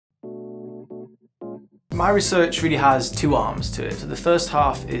My research really has two arms to it. So the first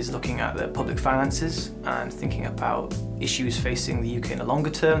half is looking at the public finances and thinking about issues facing the UK in the longer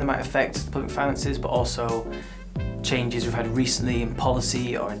term that might affect the public finances, but also changes we've had recently in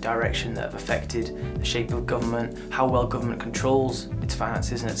policy or in direction that have affected the shape of government, how well government controls its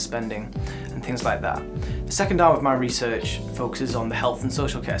finances and its spending, and things like that. The second arm of my research focuses on the health and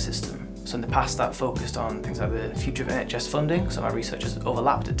social care system. So in the past that focused on things like the future of NHS funding, so my research has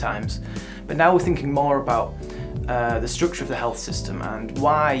overlapped at times. But now we're thinking more about the structure of the health system and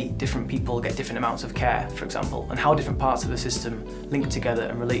why different people get different amounts of care, for example, and how different parts of the system link together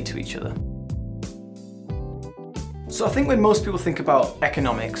and relate to each other. So I think when most people think about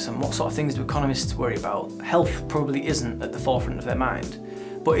economics and what sort of things do economists worry about, health probably isn't at the forefront of their mind.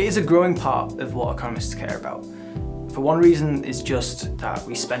 But it is a growing part of what economists care about. For one reason is just that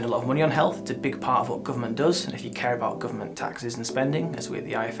we spend a lot of money on health. It's a big part of what government does, and if you care about government taxes and spending, as we at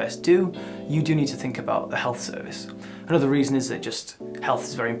the IFS do, you do need to think about the health service. Another reason is that just health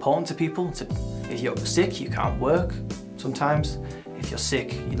is very important to people. If you're sick, you can't work sometimes. If you're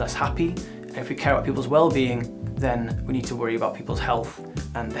sick, you're less happy. And if we care about people's well-being, then we need to worry about people's health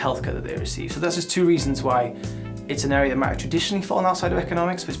and the healthcare that they receive. So that's just two reasons why it's an area that might have traditionally fallen outside of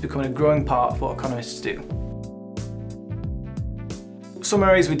economics, but it's becoming a growing part of what economists do. Some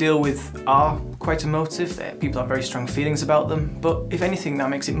areas we deal with are quite emotive, people have very strong feelings about them, but if anything that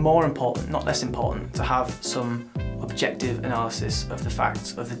makes it more important, not less important, to have some objective analysis of the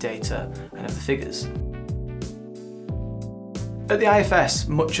facts, of the data and of the figures. At the IFS,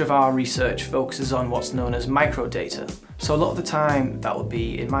 much of our research focuses on what's known as microdata. So a lot of the time that would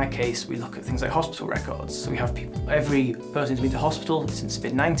be, in my case, we look at things like hospital records. So we have every person who's been to hospital since the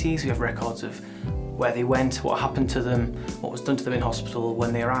mid-90s, we have records of where they went, what happened to them, what was done to them in hospital,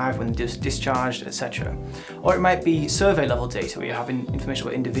 when they arrived, when they were discharged, etc. Or it might be survey level data where you have information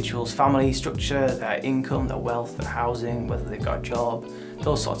about individuals' family structure, their income, their wealth, their housing, whether they've got a job,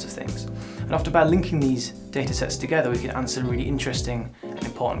 those sorts of things. And often by linking these data sets together we can answer really interesting and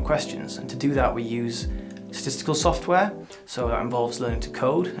important questions, and to do that we use statistical software, so that involves learning to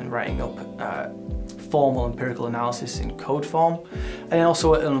code and writing up formal empirical analysis in code form, and then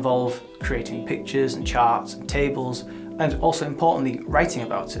also it'll involve creating pictures and charts and tables, and also importantly writing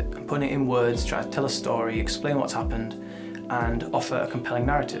about it and putting it in words, trying to tell a story, explain what's happened and offer a compelling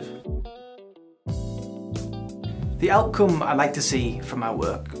narrative. The outcome I like to see from my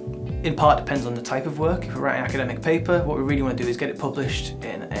work in part depends on the type of work. If we're writing an academic paper, what we really want to do is get it published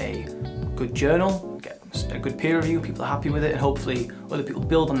in a good journal, get a good peer review, people are happy with it, and hopefully other people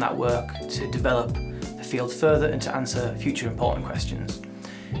build on that work to develop the field further and to answer future important questions.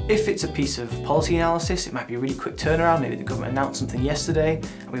 If it's a piece of policy analysis, it might be a really quick turnaround. Maybe the government announced something yesterday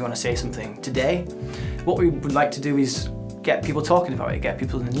and we want to say something today. What we would like to do is get people talking about it, get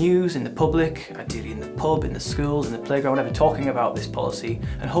people in the news, in the public, ideally in the pub, in the schools, in the playground, whatever, talking about this policy,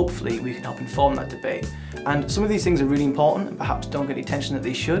 and hopefully we can help inform that debate. And some of these things are really important and perhaps don't get the attention that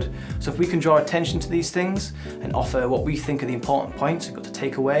they should. So if we can draw attention to these things and offer what we think are the important points we've got to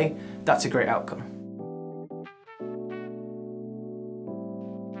take away, that's a great outcome.